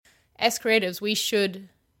as creatives, we should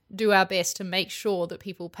do our best to make sure that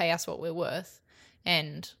people pay us what we're worth,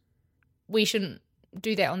 and we shouldn't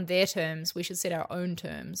do that on their terms. We should set our own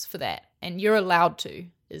terms for that, and you're allowed to,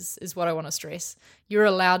 is what I want to stress. You're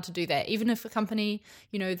allowed to do that. Even if a company,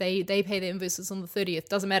 they pay their invoices on the 30th,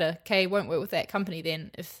 doesn't matter. Kay won't work with that company then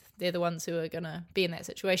if they're the ones who are going to be in that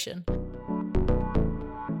situation.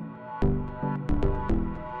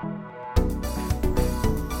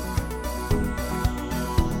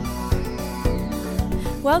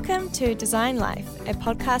 Welcome to Design Life, a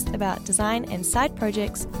podcast about design and side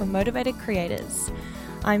projects for motivated creators.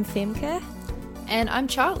 I'm Femke. And I'm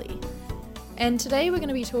Charlie. And today we're going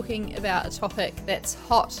to be talking about a topic that's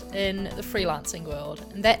hot in the freelancing world,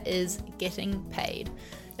 and that is getting paid.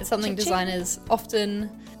 It's something designers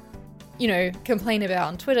often, complain about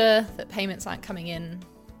on Twitter, that payments aren't coming in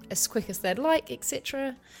as quick as they'd like,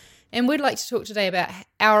 etc. And we'd like to talk today about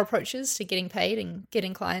our approaches to getting paid and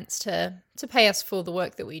getting clients to pay us for the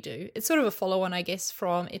work that we do. It's sort of a follow-on, I guess,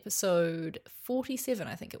 from episode 47,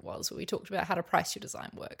 I think it was, where we talked about how to price your design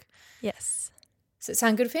work. Yes. Does it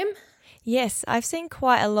sound good, Fem? Yes, I've seen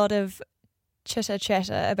quite a lot of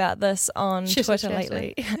chitter-chatter about this on Twitter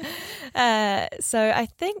lately. So I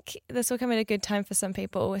think this will come at a good time for some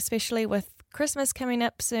people, especially with Christmas coming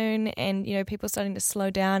up soon and, people starting to slow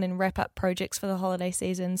down and wrap up projects for the holiday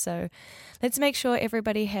season. So let's make sure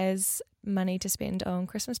everybody has money to spend on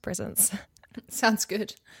Christmas presents. Sounds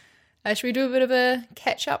good. Should we do a bit of a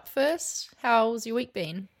catch-up first? How's your week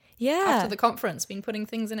been? Yeah. After the conference, been putting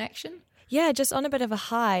things in action? Yeah, just on a bit of a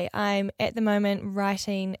high. I'm at the moment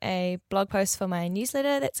writing a blog post for my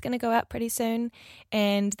newsletter that's going to go out pretty soon.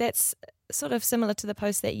 And that's sort of similar to the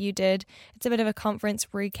post that you did. It's a bit of a conference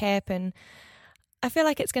recap, and I feel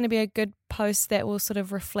like it's going to be a good post that will sort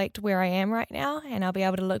of reflect where I am right now, and I'll be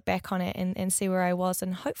able to look back on it and see where I was,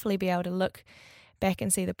 and hopefully be able to look back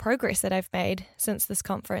and see the progress that I've made since this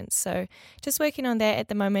conference. So just working on that at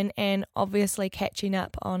the moment, and obviously catching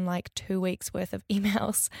up on like 2 weeks worth of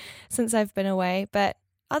emails since I've been away. But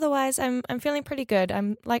otherwise, I'm feeling pretty good.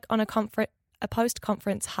 I'm like on a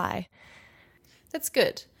post-conference high. That's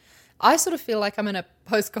good. I sort of feel like I'm in a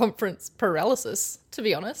post-conference paralysis, to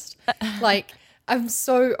be honest. Like, I'm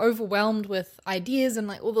so overwhelmed with ideas and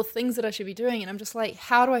like all the things that I should be doing. And I'm just like,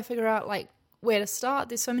 how do I figure out like where to start?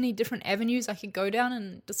 There's so many different avenues I could go down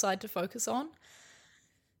and decide to focus on.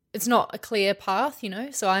 It's not a clear path,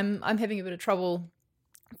 so I'm having a bit of trouble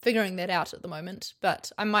figuring that out at the moment.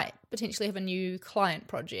 But I might potentially have a new client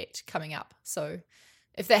project coming up. So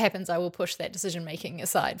if that happens, I will push that decision-making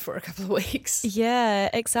aside for a couple of weeks. Yeah,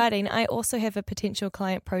 exciting. I also have a potential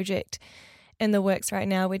client project in the works right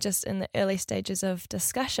now. We're just in the early stages of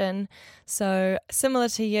discussion. So similar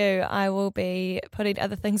to you, I will be putting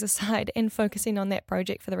other things aside and focusing on that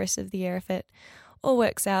project for the rest of the year if it all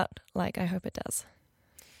works out like I hope it does.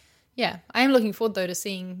 Yeah, I am looking forward though to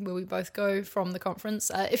seeing where we both go from the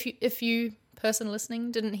conference. If you person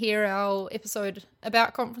listening didn't hear our episode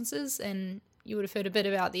about conferences, and you would have heard a bit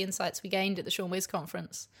about the insights we gained at the Sean Wes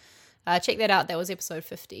conference, check that out. That was episode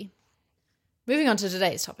 50. Moving on to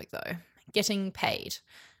today's topic though. Getting paid.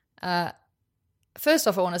 First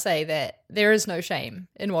off, I want to say that there is no shame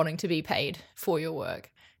in wanting to be paid for your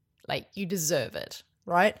work. Like, you deserve it,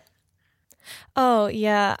 right? Oh,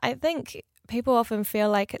 yeah. I think people often feel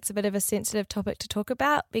like it's a bit of a sensitive topic to talk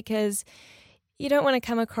about because you don't want to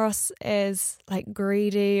come across as like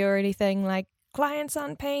greedy or anything, like clients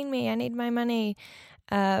aren't paying me, I need my money.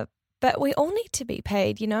 But we all need to be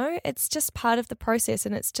paid, It's just part of the process,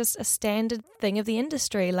 and it's just a standard thing of the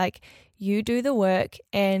industry. Like, you do the work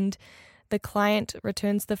and the client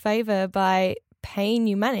returns the favor by paying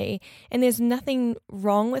you money. And there's nothing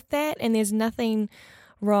wrong with that. And there's nothing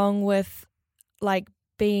wrong with like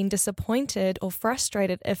being disappointed or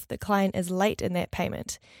frustrated if the client is late in that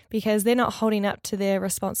payment, because they're not holding up to their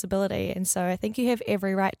responsibility. And so I think you have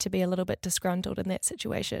every right to be a little bit disgruntled in that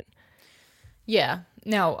situation. Yeah.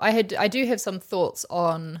 Now, I do have some thoughts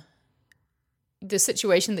on the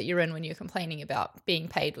situation that you're in when you're complaining about being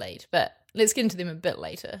paid late, but let's get into them a bit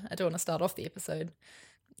later. I don't want to start off the episode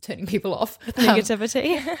turning people off.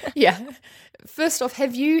 Negativity. Yeah. First off,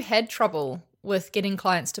 have you had trouble with getting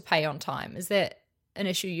clients to pay on time? Is that an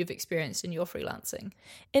issue you've experienced in your freelancing?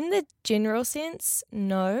 In the general sense,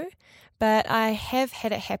 no, but I have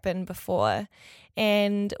had it happen before.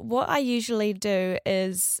 And what I usually do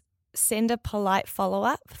is send a polite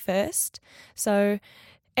follow-up first. So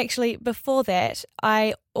actually before that,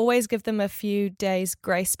 I always give them a few days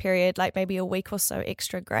grace period, like maybe a week or so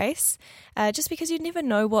extra grace, just because you never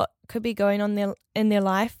know what could be going on in their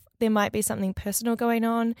life. There might be something personal going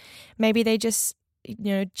on. Maybe they just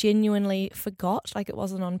genuinely forgot, like it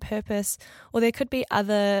wasn't on purpose, or there could be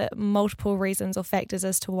other multiple reasons or factors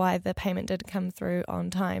as to why the payment didn't come through on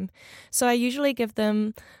time. So I usually give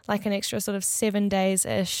them like an extra sort of 7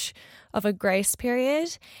 days-ish of a grace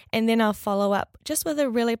period, and then I'll follow up just with a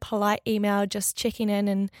really polite email, just checking in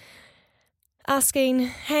and asking,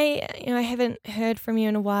 hey, I haven't heard from you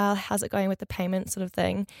in a while, how's it going with the payment, sort of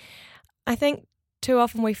thing. I think too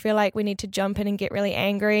often we feel like we need to jump in and get really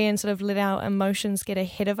angry and sort of let our emotions get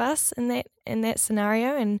ahead of us in that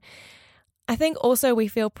scenario. And I think also we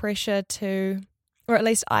feel pressure to, or at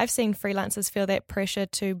least I've seen freelancers feel that pressure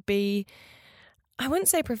to be, I wouldn't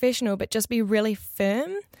say professional, but just be really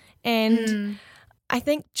firm. And I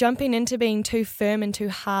think jumping into being too firm and too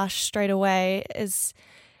harsh straight away is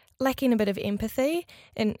lacking a bit of empathy,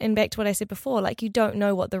 and back to what I said before, like you don't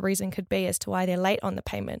know what the reason could be as to why they're late on the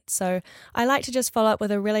payment. So I like to just follow up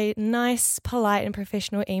with a really nice, polite and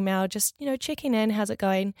professional email, just, checking in, how's it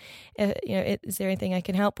going? Is there anything I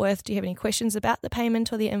can help with? Do you have any questions about the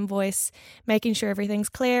payment or the invoice? Making sure everything's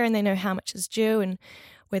clear and they know how much is due and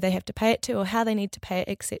where they have to pay it to or how they need to pay it,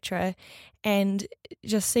 etc. And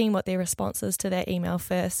just seeing what their response is to that email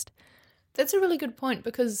first. That's a really good point,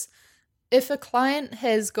 because if a client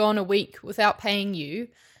has gone a week without paying you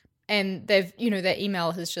and they've, their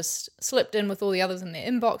email has just slipped in with all the others in their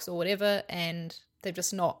inbox or whatever, and they've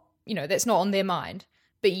just not, that's not on their mind,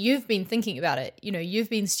 but you've been thinking about it, you've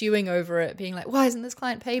been stewing over it, being like, why isn't this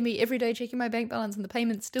client paying me every day, checking my bank balance and the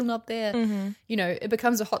payment's still not there? Mm-hmm. It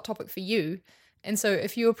becomes a hot topic for you. And so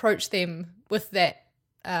if you approach them with that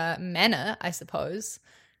manner, I suppose,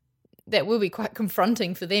 that will be quite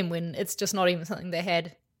confronting for them when it's just not even something they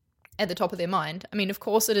had at the top of their mind. I mean, of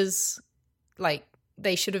course it is, like,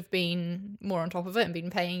 they should have been more on top of it and been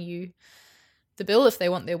paying you the bill if they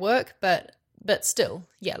want their work, but still,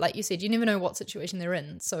 yeah, like you said, you never know what situation they're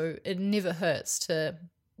in, so it never hurts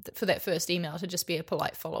for that first email to just be a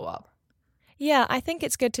polite follow-up. Yeah, I think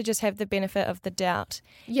it's good to just have the benefit of the doubt.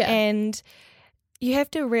 Yeah. And you have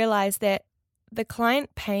to realize that the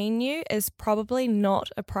client paying you is probably not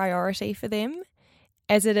a priority for them,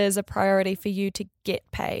 as it is a priority for you to get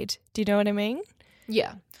paid. Do you know what I mean?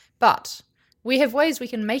 Yeah. But we have ways we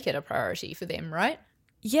can make it a priority for them, right?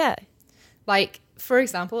 Yeah. Like, for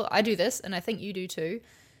example, I do this, and I think you do too,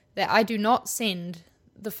 that I do not send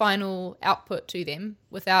the final output to them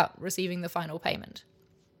without receiving the final payment.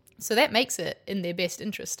 So that makes it in their best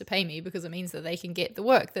interest to pay me, because it means that they can get the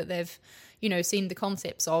work that they've, seen the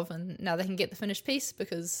concepts of, and now they can get the finished piece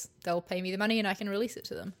because they'll pay me the money and I can release it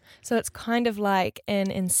to them. So it's kind of like an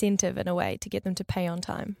incentive in a way to get them to pay on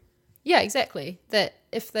time. Yeah, exactly.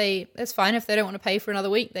 That's fine. If they don't want to pay for another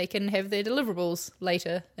week, they can have their deliverables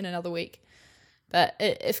later in another week. But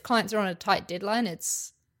if clients are on a tight deadline,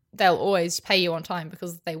 they'll always pay you on time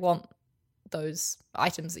because they want those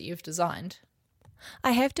items that you've designed.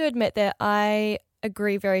 I have to admit that I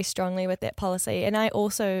agree very strongly with that policy, and I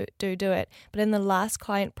also do it. But in the last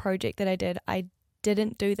client project that I did, I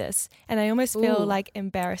didn't do this, and I almost feel like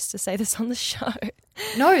embarrassed to say this on the show.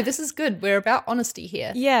 No, this is good. We're about honesty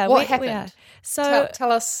here. Yeah. What happened? So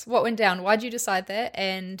tell us what went down. Why'd you decide that,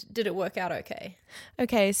 and did it work out okay?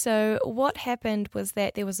 Okay, so what happened was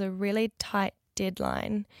that there was a really tight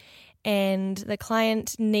deadline, and the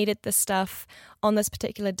client needed the stuff on this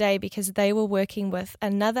particular day because they were working with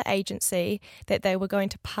another agency that they were going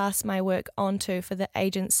to pass my work onto for the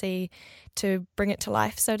agency to bring it to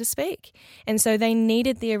life, so to speak. And so they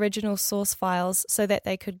needed the original source files so that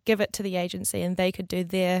they could give it to the agency and they could do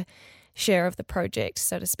their share of the project,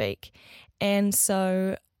 so to speak. And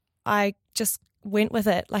so I just went with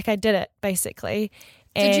it, like I did it, basically.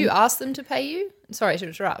 Did you ask them to pay you? Sorry to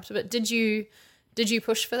interrupt, but did you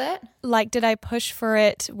push for that? Like, did I push for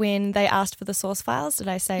it when they asked for the source files? Did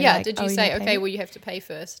I say, yeah, did you say, okay, well, you have to pay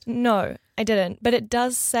first? No, I didn't. But it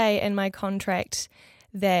does say in my contract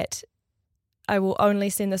that I will only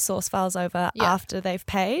send the source files over after they've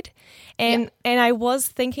paid. And I was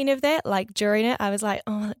thinking of that, like, during it. I was like,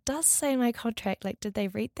 oh, it does say in my contract, like, did they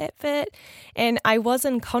read that bit? And I was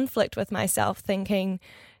in conflict with myself thinking,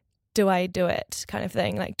 do I do it, kind of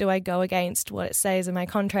thing? Like, do I go against what it says in my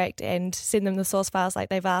contract and send them the source files like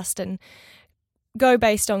they've asked and go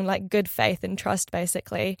based on, like, good faith and trust,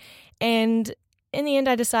 basically? And in the end,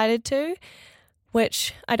 I decided to,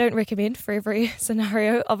 which I don't recommend for every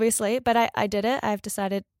scenario, obviously, but I did it.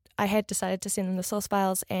 I had decided to send them the source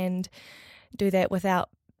files and do that without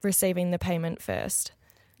receiving the payment first.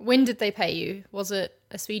 When did they pay you? Was it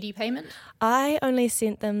a speedy payment? I only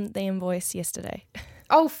sent them the invoice yesterday.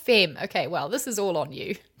 Oh, femme. Okay, well, this is all on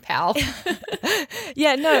you, pal.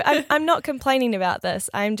 Yeah, no, I'm not complaining about this.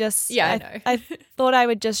 I'm just, Yeah, I know. I thought I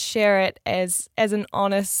would just share it as an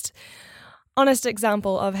honest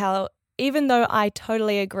example of how, even though I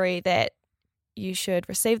totally agree that you should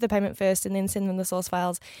receive the payment first and then send them the source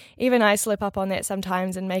files, even I slip up on that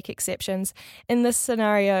sometimes and make exceptions. In this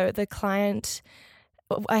scenario, the client,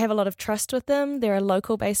 I have a lot of trust with them. They're a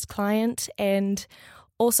local-based client, and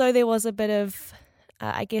also there was a bit of,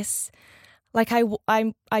 I guess, like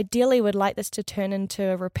I ideally would like this to turn into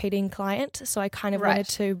a repeating client, so I kind of wanted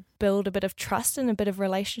to build a bit of trust and a bit of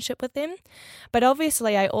relationship with them. But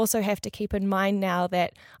obviously I also have to keep in mind now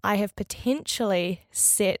that I have potentially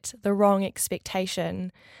set the wrong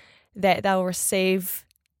expectation that they'll receive,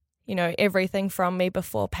 everything from me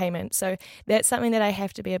before payment. So that's something that I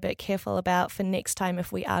have to be a bit careful about for next time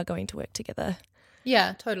if we are going to work together.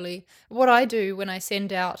 Yeah, totally. What I do when I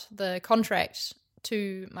send out the contract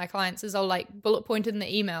to my clients is I'll bullet point in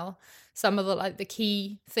the email some of the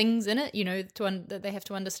key things in it, that they have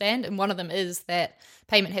to understand. And one of them is that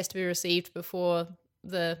payment has to be received before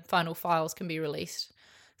the final files can be released.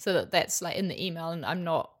 So that's in the email, and I'm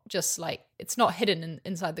not just it's not hidden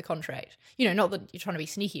inside the contract. Not that you're trying to be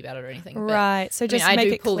sneaky about it or anything. Right. So just I make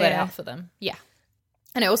do it pull clear. that out for them. Yeah.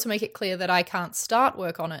 And I also make it clear that I can't start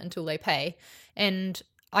work on it until they pay. And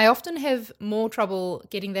I often have more trouble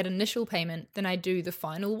getting that initial payment than I do the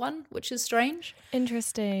final one, which is strange.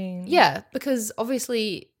 Interesting. Yeah, because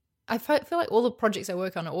obviously I feel like all the projects I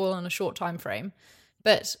work on are all on a short time frame,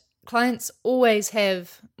 but clients always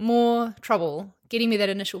have more trouble getting me that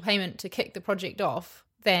initial payment to kick the project off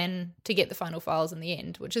than to get the final files in the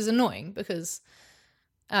end, which is annoying because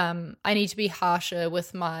I need to be harsher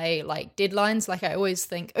with my deadlines. I always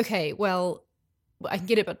think, okay, well, I can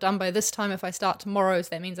get it done by this time if I start tomorrow, so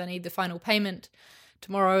that means I need the final payment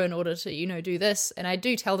tomorrow in order to, do this. And I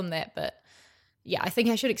do tell them that, but yeah, I think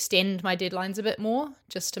I should extend my deadlines a bit more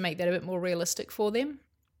just to make that a bit more realistic for them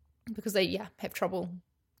because they, have trouble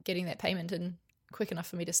getting that payment in quick enough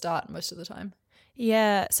for me to start most of the time.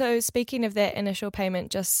 Yeah, so speaking of that initial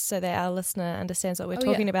payment, just so that our listener understands what we're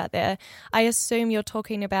talking about there, I assume you're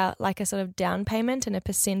talking about a sort of down payment and a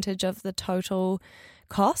percentage of the total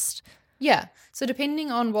cost? Yeah, so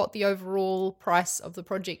depending on what the overall price of the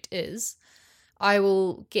project is, I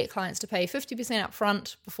will get clients to pay 50% up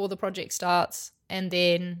front before the project starts and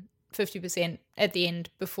then 50% at the end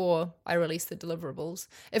before I release the deliverables.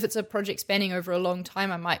 If it's a project spanning over a long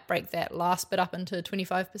time, I might break that last bit up into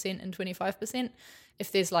 25% and 25%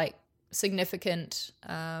 if there's significant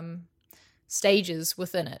stages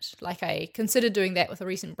within it. I considered doing that with a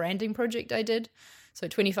recent branding project I did. So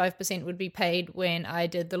 25% would be paid when I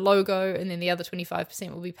did the logo, and then the other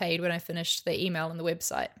 25% will be paid when I finished the email and the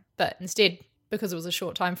website. But instead, because it was a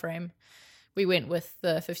short time frame, we went with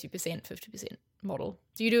the 50% model.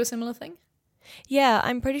 Do you do a similar thing? Yeah,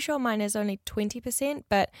 I'm pretty sure mine is only 20%,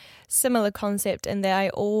 but similar concept in that I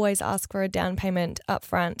always ask for a down payment up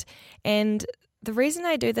front. And the reason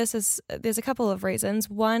I do this is there's a couple of reasons.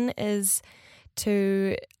 One is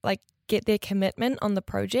to get their commitment on the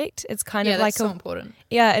project. It's kind of that's so important.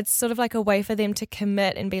 Yeah, it's sort of like a way for them to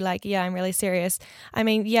commit and be yeah, I'm really serious. I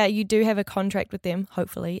mean, yeah, you do have a contract with them,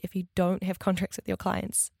 hopefully. If you don't have contracts with your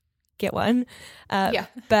clients, get one.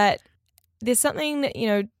 But there's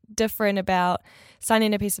something, different about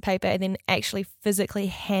signing a piece of paper and then actually physically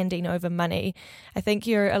handing over money. I think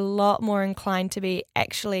you're a lot more inclined to be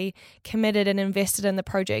actually committed and invested in the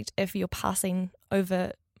project if you're passing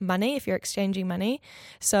over money, if you're exchanging money.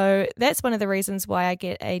 So that's one of the reasons why I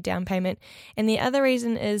get a down payment. And the other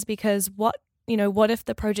reason is because what if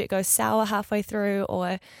the project goes sour halfway through,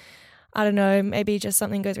 or I don't know, maybe just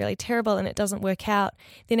something goes really terrible and it doesn't work out,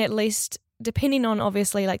 then at least, depending on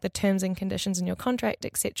obviously the terms and conditions in your contract,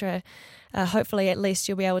 etc., hopefully at least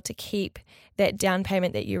you'll be able to keep that down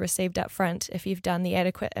payment that you received up front if you've done the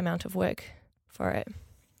adequate amount of work for it.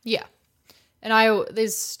 Yeah. And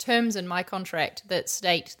there's terms in my contract that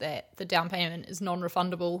state that the down payment is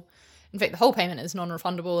non-refundable. In fact, the whole payment is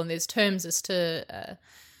non-refundable, and there's terms as to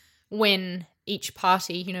when each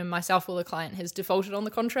party, myself or the client, has defaulted on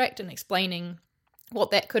the contract and explaining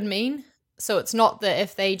what that could mean. So it's not that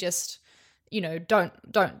if they just,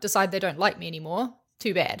 don't decide they don't like me anymore,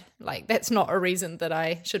 too bad. That's not a reason that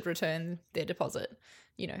I should return their deposit.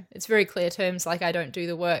 It's very clear terms I don't do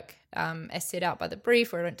the work as set out by the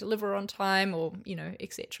brief, or I don't deliver on time, or,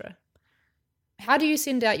 etc. How do you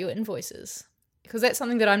send out your invoices? Because that's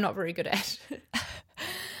something that I'm not very good at.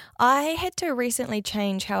 I had to recently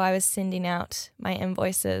change how I was sending out my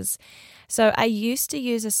invoices. So I used to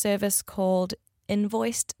use a service called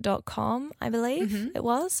invoiced.com, I believe it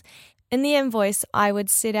was. In the invoice, I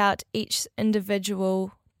would set out each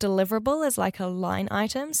individual deliverable as like a line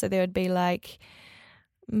item. So there would be like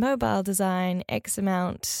mobile design, X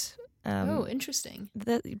amount. Interesting.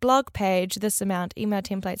 The blog page, this amount, email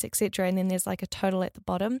templates, etc. And then there's like a total at the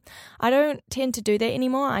bottom. I don't tend to do that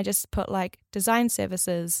anymore. I just put like design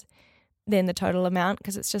services, then the total amount,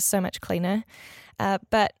 because it's just so much cleaner.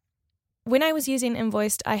 But when I was using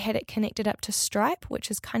Invoiced, I had it connected up to Stripe, which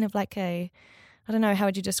is kind of like I don't know, how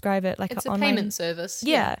would you describe it? Like it's an a online payment service.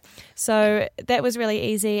 Yeah. So that was really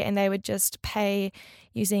easy, and they would just pay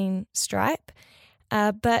using Stripe.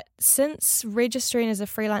 But since registering as a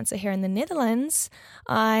freelancer here in the Netherlands,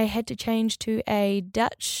 I had to change to a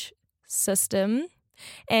Dutch system.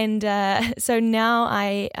 And so now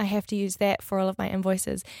I have to use that for all of my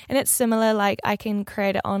invoices. And it's similar, like I can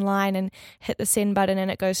create it online and hit the send button and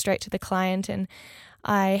it goes straight to the client. And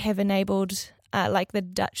I have enabled, like the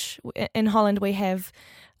Dutch, in Holland we have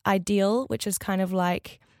Ideal, which is kind of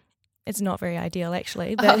like, it's not very ideal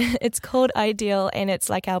actually, but it's called Ideal, and it's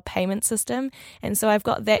like our payment system. And so I've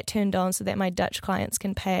got that turned on so that my Dutch clients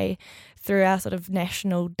can pay through our sort of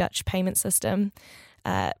national Dutch payment system.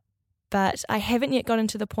 But I haven't yet gotten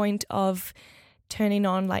to the point of turning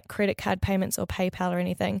on like credit card payments or PayPal or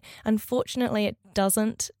anything. Unfortunately, it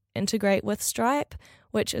doesn't integrate with Stripe,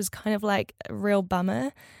 which is kind of like a real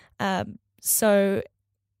bummer. So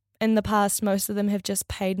in the past, most of them have just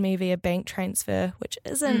paid me via bank transfer, which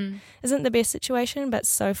isn't the best situation. But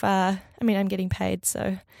so far, I mean, I'm getting paid,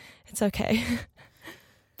 so it's okay.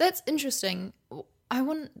 That's interesting. I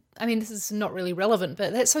mean, this is not really relevant,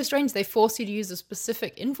 but that's so strange. They force you to use a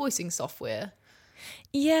specific invoicing software.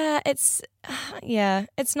 Yeah, it's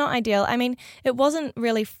not ideal. I mean, it wasn't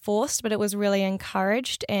really forced, but it was really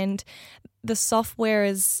encouraged, and the software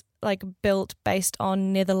is like built based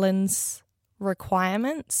on Netherlands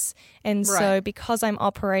requirements. And so because I'm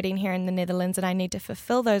operating here in the Netherlands and I need to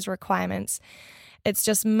fulfill those requirements, it's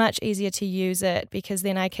just much easier to use it, because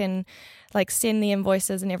then I can like send the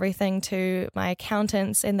invoices and everything to my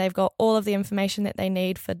accountants, and they've got all of the information that they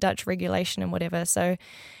need for Dutch regulation and whatever. So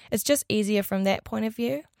it's just easier from that point of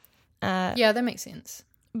view. Yeah, that makes sense.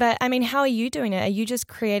 But I mean, how are you doing it? Are you just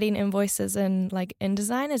creating invoices in like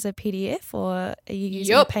InDesign as a PDF, or are you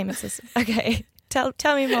using a payment system? Okay, tell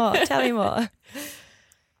me more. Tell me more.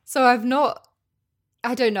 So I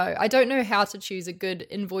don't know. I don't know how to choose a good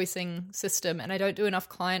invoicing system, and I don't do enough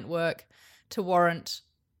client work to warrant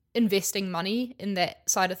investing money in that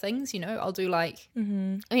side of things. You know, I'll do like, I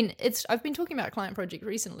mean, I've been talking about a client project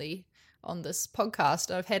recently on this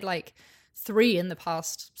podcast. I've had like 3 in the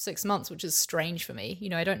past 6 months, which is strange for me. You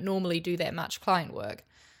know, I don't normally do that much client work.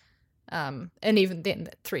 And even then,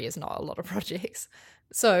 3 is not a lot of projects.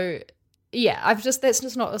 So yeah, that's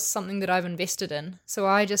just not something that I've invested in. So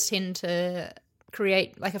I just tend to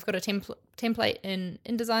create, like I've got a template in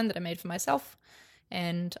InDesign that I made for myself,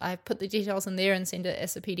 and I put the details in there and send it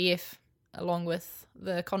as a PDF along with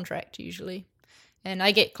the contract usually. And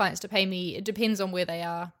I get clients to pay me, it depends on where they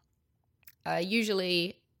are.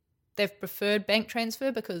 Usually they've preferred bank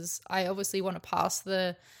transfer, because I obviously want to pass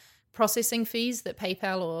the processing fees that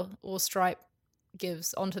PayPal or Stripe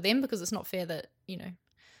gives onto them, because it's not fair that, you know,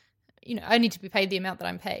 I need to be paid the amount that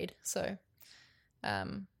I'm paid. So,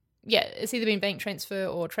 yeah, it's either been bank transfer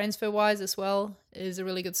or TransferWise as well is a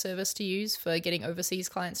really good service to use for getting overseas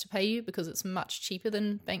clients to pay you, because it's much cheaper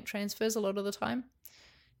than bank transfers a lot of the time.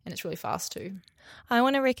 And it's really fast too. I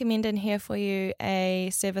want to recommend in here for you a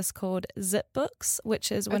service called ZipBooks,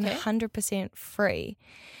 which is 100% free.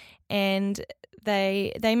 And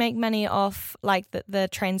they make money off like the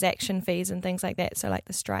transaction fees and things like that. So like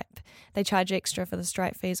the Stripe, they charge extra for the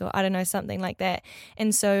Stripe fees, or I don't know, something like that.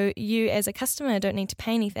 And so you as a customer don't need to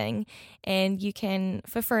pay anything, and you can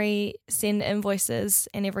for free send invoices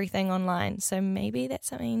and everything online. So maybe that's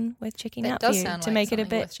something worth checking out for you to make it a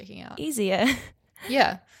bit easier.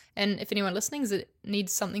 Yeah. And if anyone listening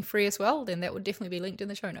needs something free as well, then that would definitely be linked in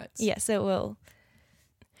the show notes. Yes, it will.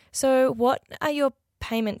 So what are your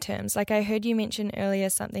payment terms? Like I heard you mention earlier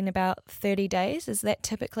something about 30 days. Is that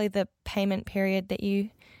typically the payment period that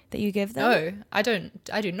you give them? No, I don't.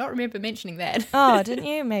 I do not remember mentioning that. Oh, didn't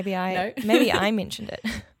you? Maybe I mentioned it.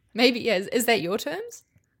 Maybe, yeah. Is that your terms?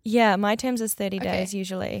 Yeah, my terms is 30 days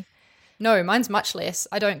usually. No, mine's much less.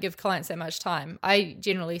 I don't give clients that much time. I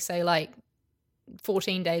generally say like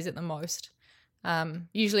 14 days at the most.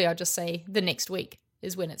 Usually I just say the next week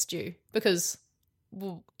is when it's due, because,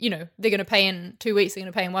 well, you know, they're going to pay in 2 weeks, they're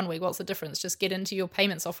going to pay in 1 week. What's the difference? Just get into your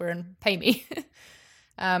payment software and pay me.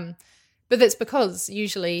 But that's because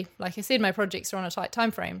usually, like I said, my projects are on a tight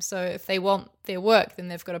time frame. So if they want their work, then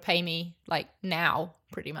they've got to pay me like now,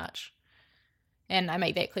 pretty much. and I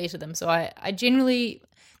make that clear to them. So I generally,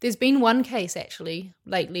 there's been one case actually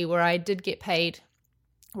lately where I did get paid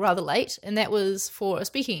rather late, and that was for a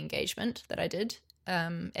speaking engagement that I did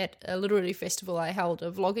at a literary festival I held,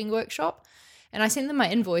 a vlogging workshop, and I sent them my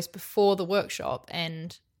invoice before the workshop,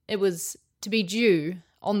 and it was to be due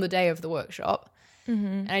on the day of the workshop,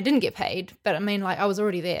 and I didn't get paid, but I mean, like, I was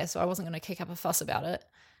already there, so I wasn't going to kick up a fuss about it.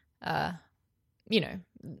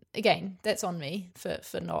 Again, that's on me for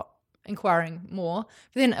not inquiring more.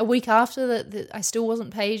 But then a week after that, I still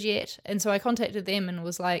wasn't paid yet, and so I contacted them and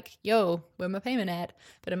was like, yo, where my payment at?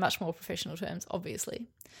 But in much more professional terms, obviously.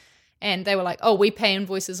 And they were like, oh, we pay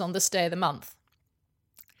invoices on this day of the month.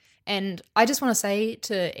 And I just want to say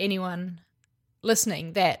to anyone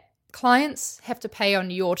listening that clients have to pay on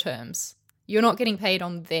your terms. You're not getting paid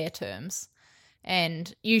on their terms.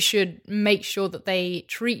 And you should make sure that they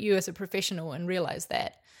treat you as a professional and realize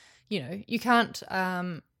that. You can't,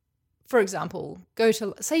 for example,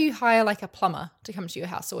 say you hire like a plumber to come to your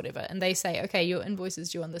house or whatever, and they say, okay, your invoice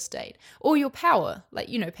is due on this date. Or your power,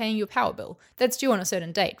 paying your power bill, that's due on a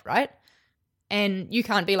certain date, right? And you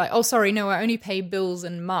can't be like, oh, sorry, no, I only pay bills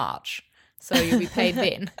in March, so you'll be paid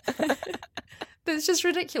then. That's just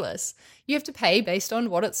ridiculous. You have to pay based on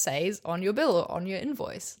what it says on your bill or on your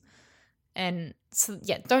invoice. And so,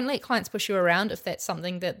 yeah, don't let clients push you around if that's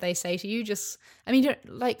something that they say to you.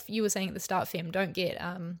 Like you were saying at the start, Fem, don't get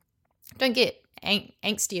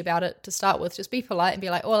angsty about it to start with. Just be polite and be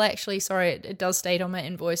like, well, actually, sorry, it does state on my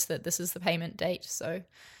invoice that this is the payment date. So,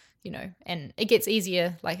 and it gets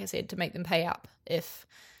easier, like I said, to make them pay up if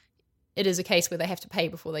it is a case where they have to pay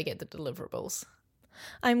before they get the deliverables.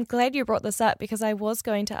 I'm glad you brought this up because I was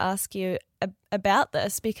going to ask you about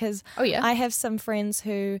this because I have some friends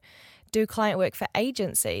who do client work for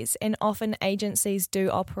agencies, and often agencies do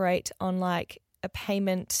operate on like a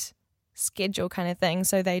payment schedule kind of thing.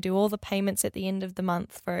 So they do all the payments at the end of the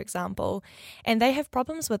month, for example, and they have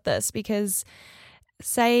problems with this because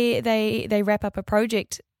say they wrap up a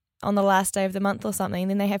project on the last day of the month or something,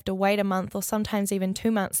 then they have to wait a month or sometimes even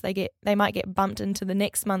 2 months. They might get bumped into the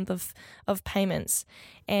next month of payments.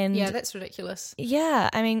 And yeah, that's ridiculous. Yeah,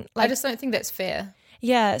 I mean, I just don't think that's fair.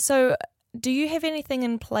 Yeah, so do you have anything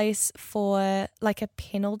in place for like a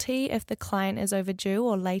penalty if the client is overdue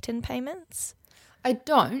or late in payments? I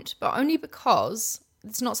don't, but only because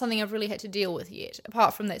it's not something I've really had to deal with yet,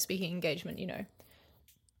 apart from that speaking engagement,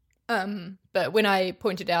 But when I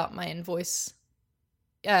pointed out my invoice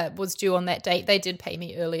was due on that date, they did pay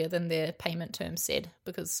me earlier than their payment terms said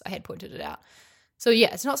because I had pointed it out. So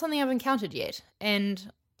yeah, it's not something I've encountered yet.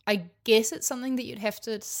 And I guess it's something that you'd have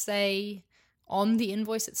to say on the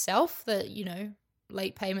invoice itself that,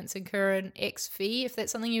 late payments incur an X fee if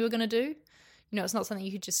that's something you were going to do. It's not something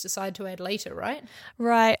you could just decide to add later, right?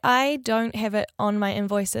 Right. I don't have it on my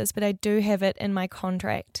invoices, but I do have it in my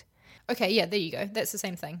contract. Okay, yeah, there you go. That's the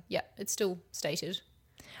same thing. Yeah, it's still stated.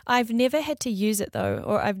 I've never had to use it though,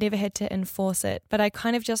 or I've never had to enforce it, but I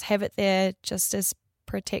kind of just have it there just as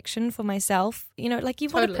protection for myself. Like you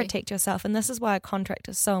want to protect yourself, and this is why a contract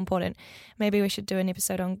is so important. Maybe we should do an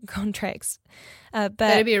episode on contracts. But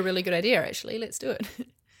that'd be a really good idea, actually. Let's do it.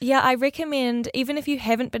 Yeah, I recommend, even if you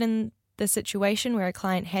haven't been in the situation where a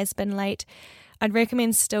client has been late, I'd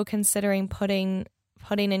recommend still considering putting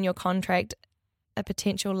in your contract a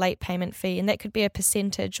potential late payment fee, and that could be a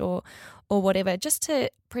percentage or whatever, just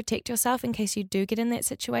to protect yourself in case you do get in that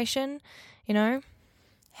situation,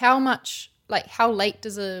 How late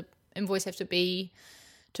does a invoice have to be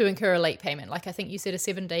to incur a late payment? Like I think you said a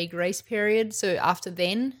 7-day grace period. So after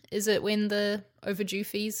then, is it when the overdue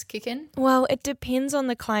fees kick in? Well, it depends on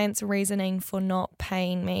the client's reasoning for not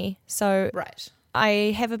paying me. So right.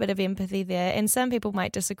 I have a bit of empathy there, and some people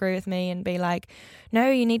might disagree with me and be like, no,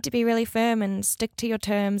 you need to be really firm and stick to your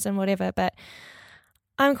terms and whatever, but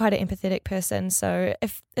I'm quite an empathetic person, so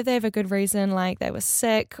if they have a good reason, like they were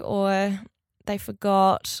sick or they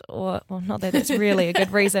forgot, or, well, not that it's really a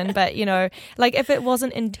good reason, but, like if it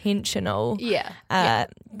wasn't intentional,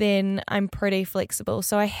 then I'm pretty flexible.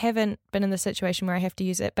 So I haven't been in the situation where I have to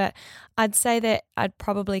use it, but I'd say that I'd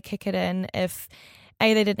probably kick it in if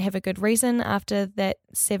they didn't have a good reason after that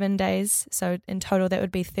 7 days. So in total, that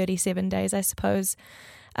would be 37 days, I suppose.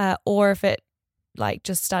 Or if it like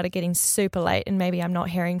just started getting super late and maybe I'm not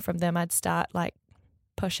hearing from them, I'd start like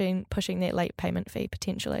pushing that late payment fee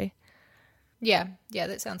potentially. Yeah,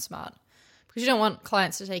 that sounds smart. Because you don't want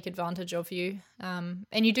clients to take advantage of you. And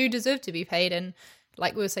you do deserve to be paid. And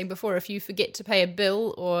like we were saying before, if you forget to pay a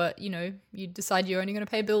bill or, you decide you're only going to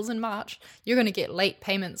pay bills in March, you're going to get late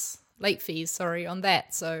fees on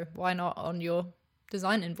that. So why not on your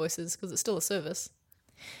design invoices? Because it's still a service.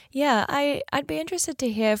 Yeah, I'd be interested to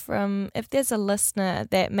hear from if there's a listener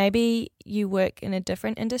that maybe you work in a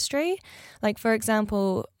different industry. Like, for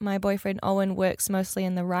example, my boyfriend Owen works mostly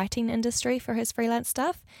in the writing industry for his freelance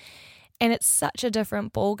stuff. And it's such a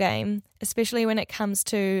different ball game, especially when it comes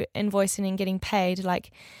to invoicing and getting paid.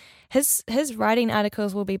 Like, his writing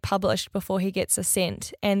articles will be published before he gets a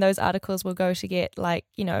cent, and those articles will go to get, like,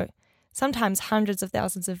 you know, sometimes hundreds of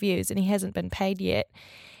thousands of views, and he hasn't been paid yet.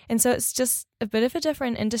 And so it's just a bit of a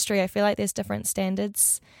different industry. I feel like there's different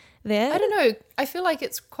standards there. I don't know. I feel like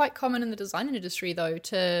it's quite common in the design industry, though,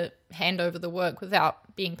 to hand over the work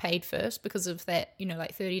without being paid first because of that, you know,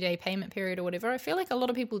 like 30-day payment period or whatever. I feel like a lot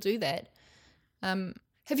of people do that.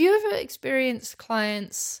 Have you ever experienced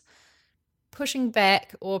clients pushing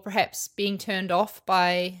back or perhaps being turned off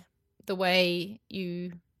by the way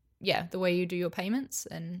you do your payments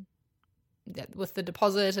and with the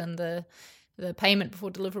deposit and the payment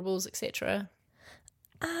before deliverables, etc.?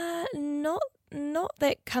 Not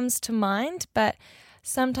that comes to mind, but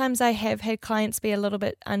sometimes I have had clients be a little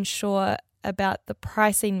bit unsure about the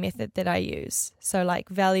pricing method that I use. So like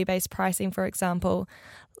value-based pricing, for example,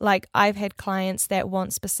 like I've had clients that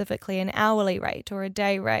want specifically an hourly rate or a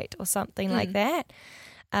day rate or something like that.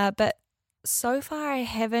 But so far I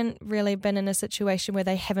haven't really been in a situation where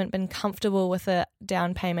they haven't been comfortable with a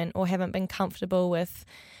down payment or haven't been comfortable with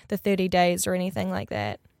the 30 days or anything like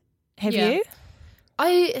that. Have you?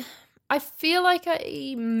 I feel like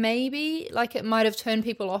it might have turned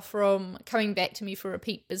people off from coming back to me for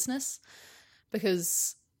repeat business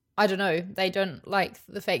because, I don't know, they don't like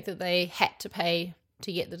the fact that they had to pay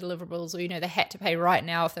to get the deliverables, or, you know, they had to pay right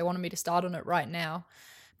now if they wanted me to start on it right now.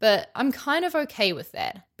 But I'm kind of okay with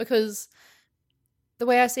that because the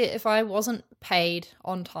way I see it, if I wasn't paid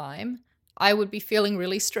on time, I would be feeling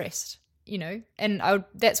really stressed, you know, and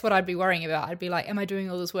that's what I'd be worrying about. I'd be like, am I doing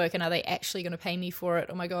all this work and are they actually going to pay me for it?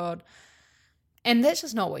 Oh my God. And that's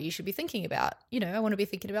just not what you should be thinking about. You know, I want to be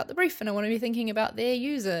thinking about the brief and I want to be thinking about their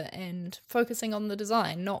user and focusing on the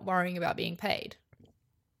design, not worrying about being paid.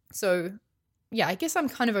 So yeah, I guess I'm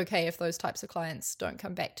kind of okay if those types of clients don't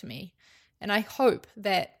come back to me. And I hope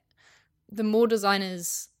that the more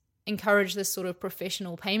designers encourage this sort of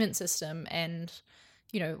professional payment system and,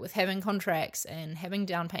 you know, with having contracts and having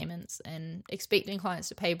down payments and expecting clients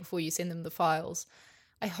to pay before you send them the files,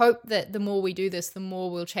 I hope that the more we do this, the more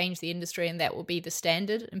we'll change the industry and that will be the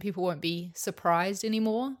standard and people won't be surprised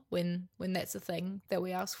anymore when that's the thing that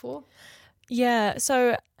we ask for. Yeah,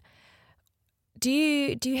 so do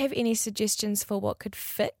you have any suggestions for what could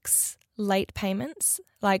fix late payments?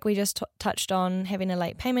 Like we just touched on having a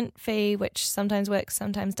late payment fee, which sometimes works,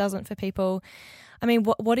 sometimes doesn't for people. I mean,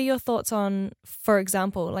 what are your thoughts on, for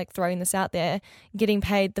example, like throwing this out there, getting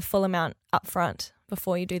paid the full amount up front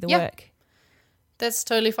before you do the work? That's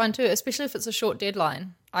totally fine too, especially if it's a short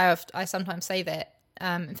deadline. I sometimes say that.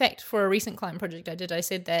 In fact, for a recent client project I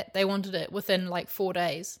said that they wanted it within like 4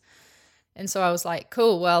 days. And so I was like,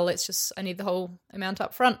 cool, well, I need the whole amount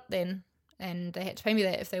up front then. And they had to pay me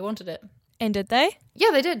that if they wanted it. And did they?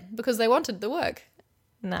 Yeah, they did, because they wanted the work.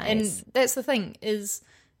 Nice. And that's the thing, is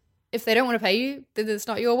if they don't want to pay you, then it's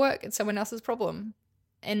not your work, it's someone else's problem.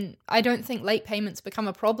 And I don't think late payments become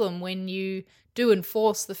a problem when you do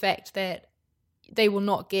enforce the fact that they will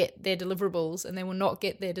not get their deliverables and they will not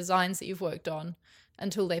get their designs that you've worked on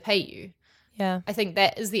until they pay you. Yeah. I think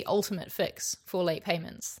that is the ultimate fix for late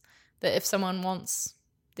payments. That if someone wants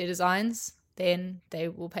their designs, then they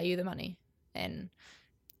will pay you the money. And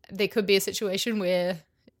there could be a situation where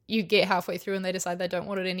you get halfway through and they decide they don't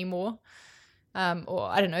want it anymore. Or,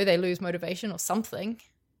 I don't know, they lose motivation or something.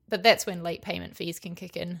 But that's when late payment fees can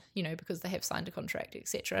kick in, you know, because they have signed a contract,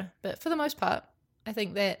 etc. But for the most part, I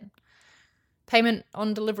think that payment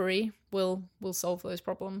on delivery will solve those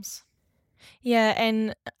problems. Yeah,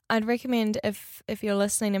 and I'd recommend if you're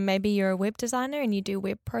listening and maybe you're a web designer and you do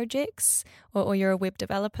web projects or you're a web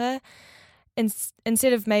developer,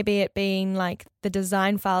 instead of maybe it being like the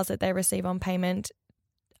design files that they receive on payment,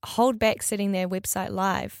 hold back setting their website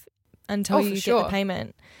live until you get the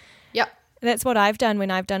payment. Yep. That's what I've done when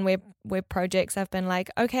I've done web projects. I've been like,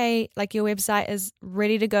 okay, like your website is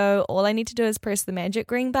ready to go. All I need to do is press the magic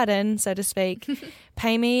green button, so to speak,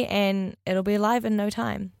 pay me, and it'll be live in no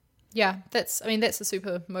time. Yeah, that's a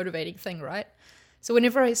super motivating thing, right? So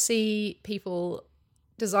whenever I see people,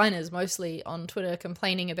 designers mostly on Twitter,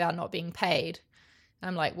 complaining about not being paid,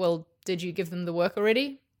 I'm like, well, did you give them the work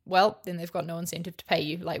already? Well, then they've got no incentive to pay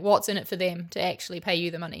you. Like, what's in it for them to actually pay you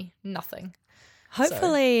the money? Nothing.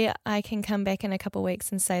 Hopefully I can come back in a couple of weeks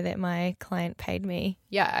and say that my client paid me.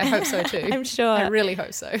 Yeah, I hope so too. I'm sure. I really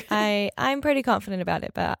hope so. I'm pretty confident about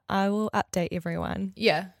it, but I will update everyone.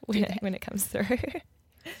 Yeah. When it comes through.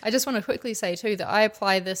 I just want to quickly say too that I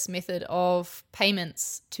apply this method of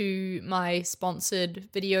payments to my sponsored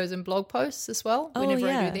videos and blog posts as well whenever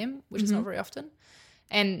I do them, which is not very often.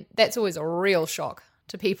 And that's always a real shock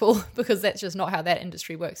to people because that's just not how that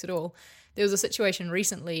industry works at all. There was a situation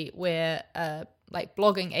recently where like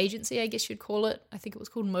blogging agency, I guess you'd call it, I think it was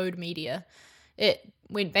called Mode Media, it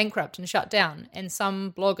went bankrupt and shut down, and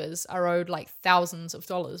some bloggers are owed like thousands of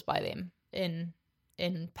dollars by them in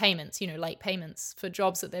payments, late payments for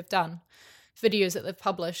jobs that they've done, videos that they've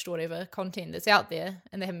published, whatever, content that's out there,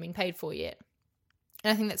 and they haven't been paid for yet.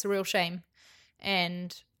 And I think that's a real shame.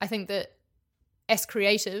 And I think that as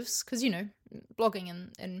creatives, because,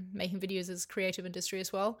 blogging and making videos is creative industry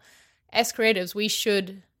as well, as creatives, we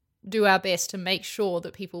should do our best to make sure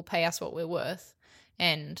that people pay us what we're worth.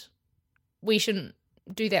 And we shouldn't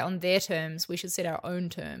do that on their terms. We should set our own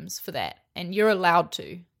terms for that. And you're allowed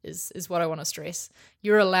to, is what I want to stress.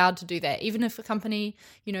 You're allowed to do that. Even if a company,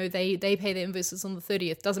 they pay their invoices on the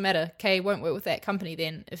 30th, doesn't matter. Kay won't work with that company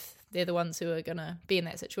then if they're the ones who are going to be in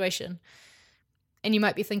that situation. And you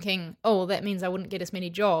might be thinking, oh, well, that means I wouldn't get as many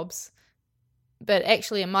jobs. But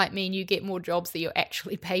actually, it might mean you get more jobs that you're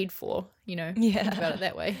actually paid for, Think about it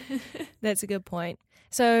that way. That's a good point.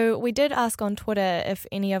 So we did ask on Twitter if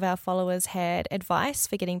any of our followers had advice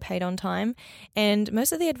for getting paid on time, and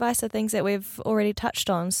most of the advice are things that we've already touched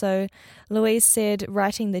on. So Louise said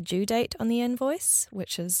writing the due date on the invoice,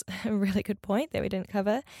 which is a really good point that we didn't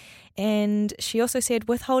cover. And she also said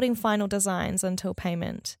withholding final designs until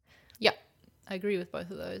payment. Yep, I agree with both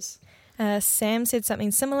of those. Sam said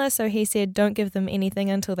something similar, so he said don't give them anything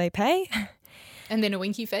until they pay. And then a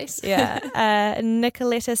winky face. Yeah.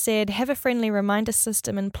 Nicoletta said, have a friendly reminder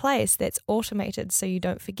system in place that's automated so you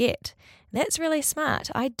don't forget. That's really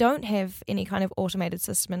smart. I don't have any kind of automated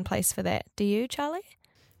system in place for that. Do you, Charlie?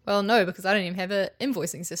 Well, no, because I don't even have an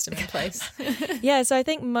invoicing system in place. Yeah, so I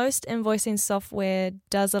think most invoicing software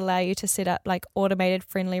does allow you to set up like automated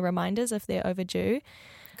friendly reminders if they're overdue.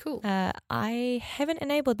 Cool. I haven't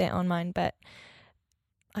enabled that on mine, but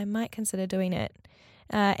I might consider doing it.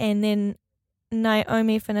 And then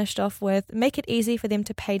Naomi finished off with make it easy for them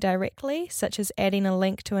to pay directly, such as adding a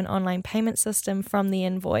link to an online payment system from the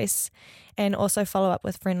invoice, and also follow up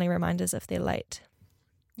with friendly reminders if they're late.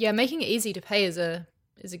 Yeah, making it easy to pay is a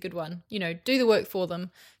good one. Do the work for them,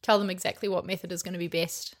 tell them exactly what method is going to be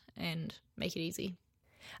best, and make it easy.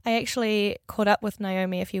 I actually caught up with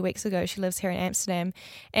Naomi a few weeks ago. She lives here in Amsterdam,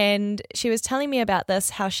 and she was telling me about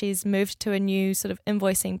this, how she's moved to a new sort of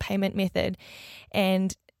invoicing payment method.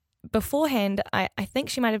 And beforehand, I think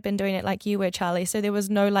she might have been doing it like you were, Charlie, so there was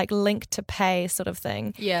no like link to pay sort of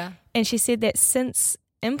thing. Yeah. And she said that since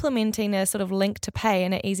implementing a sort of link to pay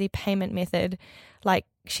and an easy payment method, like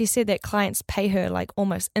she said that clients pay her like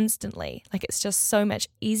almost instantly. Like it's just so much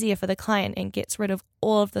easier for the client and gets rid of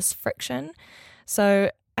all of this friction.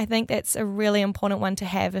 So I think that's a really important one to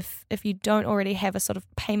have if you don't already have a sort of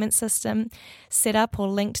payment system set up or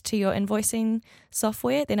linked to your invoicing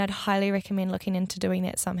software, then I'd highly recommend looking into doing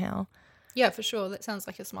that somehow. Yeah, for sure. That sounds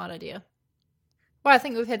like a smart idea. Well, I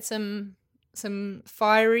think we've had some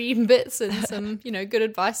fiery bits and some, good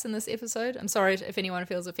advice in this episode. I'm sorry if anyone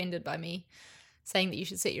feels offended by me saying that you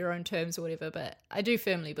should set your own terms or whatever, but I do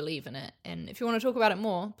firmly believe in it. And if you want to talk about it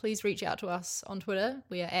more, please reach out to us on Twitter.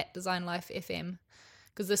 We are at DesignLifeFM.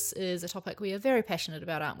 Because this is a topic we are very passionate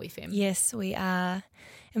about, aren't we, Fem? Yes, we are.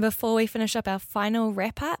 And before we finish up our final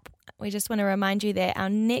wrap-up, we just want to remind you that our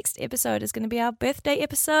next episode is going to be our birthday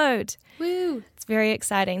episode. Woo! It's very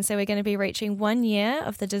exciting. So we're going to be reaching 1 year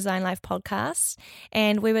of the Design Life podcast,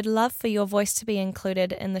 and we would love for your voice to be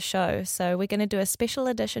included in the show. So we're going to do a special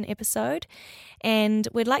edition episode, and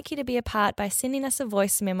we'd like you to be a part by sending us a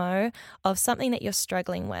voice memo of something that you're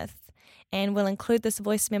struggling with. And we'll include this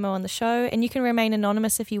voice memo on the show, and you can remain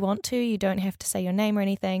anonymous if you want to. You don't have to say your name or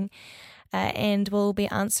anything. And we'll be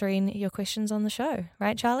answering your questions on the show.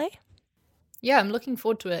 Right, Charlie? Yeah, I'm looking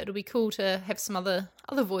forward to it. It'll be cool to have some other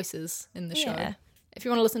voices in the show. If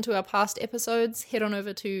you want to listen to our past episodes, head on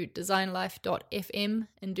over to designlife.fm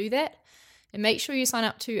and do that. And make sure you sign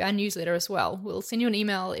up to our newsletter as well. We'll send you an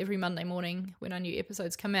email every Monday morning when our new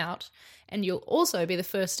episodes come out. And you'll also be the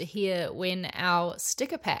first to hear when our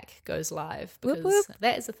sticker pack goes live. Because whoop, whoop.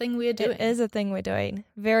 That is a thing we're doing. It is a thing we're doing.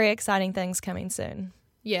 Very exciting things coming soon.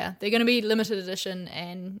 Yeah, they're going to be limited edition,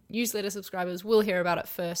 and newsletter subscribers will hear about it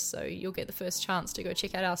first. So you'll get the first chance to go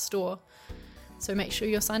check out our store. So make sure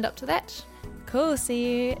you're signed up to that. Cool.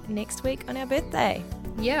 See you next week on our birthday.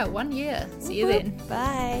 Yeah, 1 year. See you then.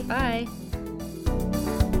 Bye. Bye.